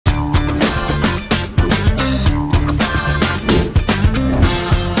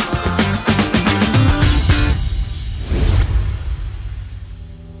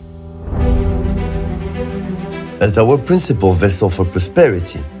As our principal vessel for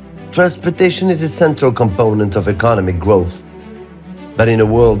prosperity, transportation is a central component of economic growth. But in a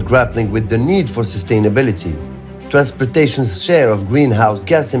world grappling with the need for sustainability, transportation's share of greenhouse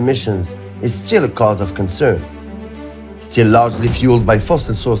gas emissions is still a cause of concern. Still largely fueled by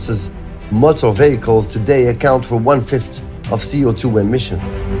fossil sources, motor vehicles today account for 1/5 of CO2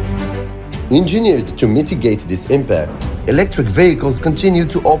 emissions. Engineered to mitigate this impact, electric vehicles continue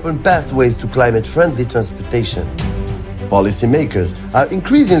to open pathways to climate-friendly transportation. Policymakers are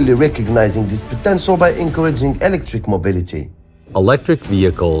increasingly recognizing this potential by encouraging electric mobility. Electric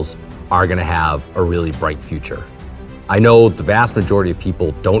vehicles are going to have a really bright future. I know the vast majority of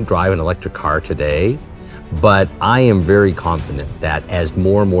people don't drive an electric car today, but I am very confident that as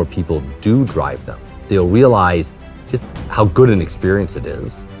more and more people do drive them, they'll realize just how good an experience it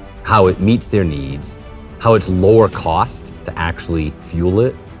is, how it meets their needs, how it's lower cost to actually fuel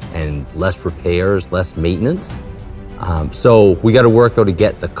it, and less repairs, less maintenance. So we got to work though to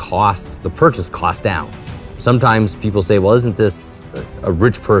get the purchase cost down. Sometimes people say, well, isn't this a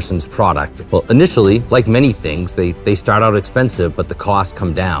rich person's product? Well, initially, like many things, they start out expensive, but the costs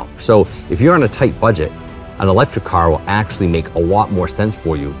come down. So if you're on a tight budget, an electric car will actually make a lot more sense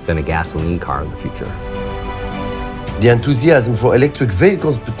for you than a gasoline car in the future. The enthusiasm for electric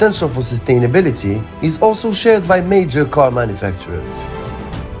vehicles' potential for sustainability is also shared by major car manufacturers.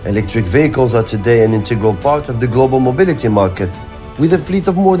 Electric vehicles are today an integral part of the global mobility market, with a fleet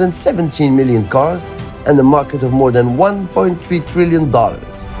of more than 17 million cars and a market of more than $1.3 trillion.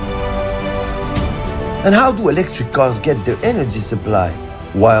 And how do electric cars get their energy supply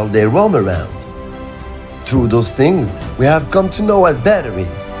while they roam around? Through those things we have come to know as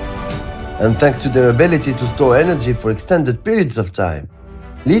batteries. And thanks to their ability to store energy for extended periods of time,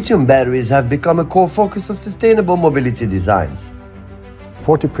 lithium batteries have become a core focus of sustainable mobility designs.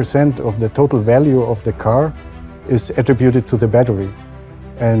 40% of the total value of the car is attributed to the battery.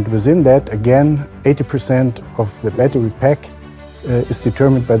 And within that, again, 80% of the battery pack is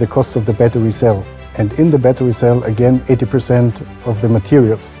determined by the cost of the battery cell. And in the battery cell, again, 80% of the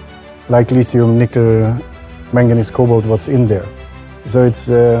materials, like lithium, nickel, manganese, cobalt, what's in there. So it's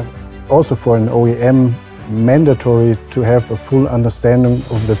also for an OEM mandatory to have a full understanding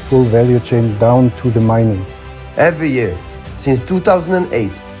of the full value chain down to the mining. Every year, since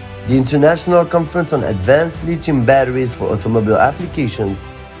 2008, the International Conference on Advanced Lithium Batteries for Automobile Applications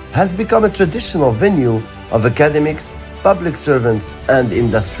has become a traditional venue of academics, public servants, and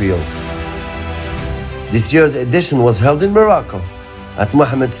industrials. This year's edition was held in Morocco, at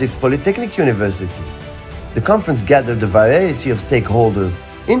Mohammed VI Polytechnic University. The conference gathered a variety of stakeholders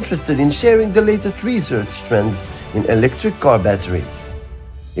interested in sharing the latest research trends in electric car batteries.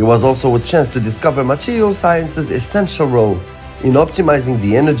 It was also a chance to discover material science's essential role in optimizing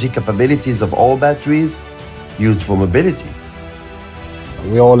the energy capabilities of all batteries used for mobility.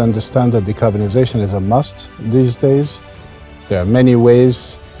 We all understand that decarbonization is a must these days. There are many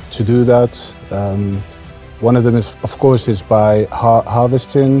ways to do that. One of them is, of course, is by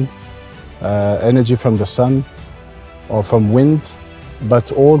harvesting energy from the sun or from wind,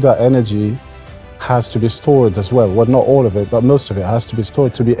 but all that energy has to be stored as well. Well, not all of it, but most of it has to be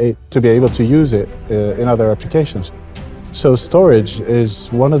stored to be able to use it in other applications. So storage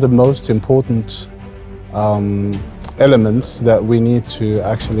is one of the most important elements that we need to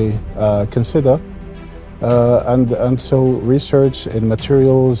actually consider. And so research in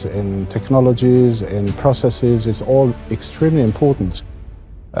materials, in technologies, in processes is all extremely important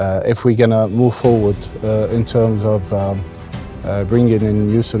if we're going to move forward in terms of bringing in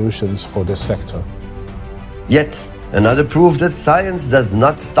new solutions for this sector. Yet another proof that science does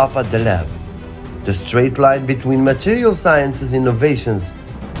not stop at the lab. The straight line between material sciences innovations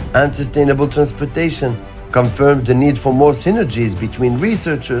and sustainable transportation confirms the need for more synergies between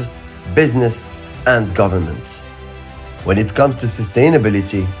researchers, business, and governments. When it comes to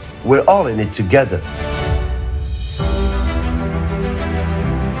sustainability, we're all in it together.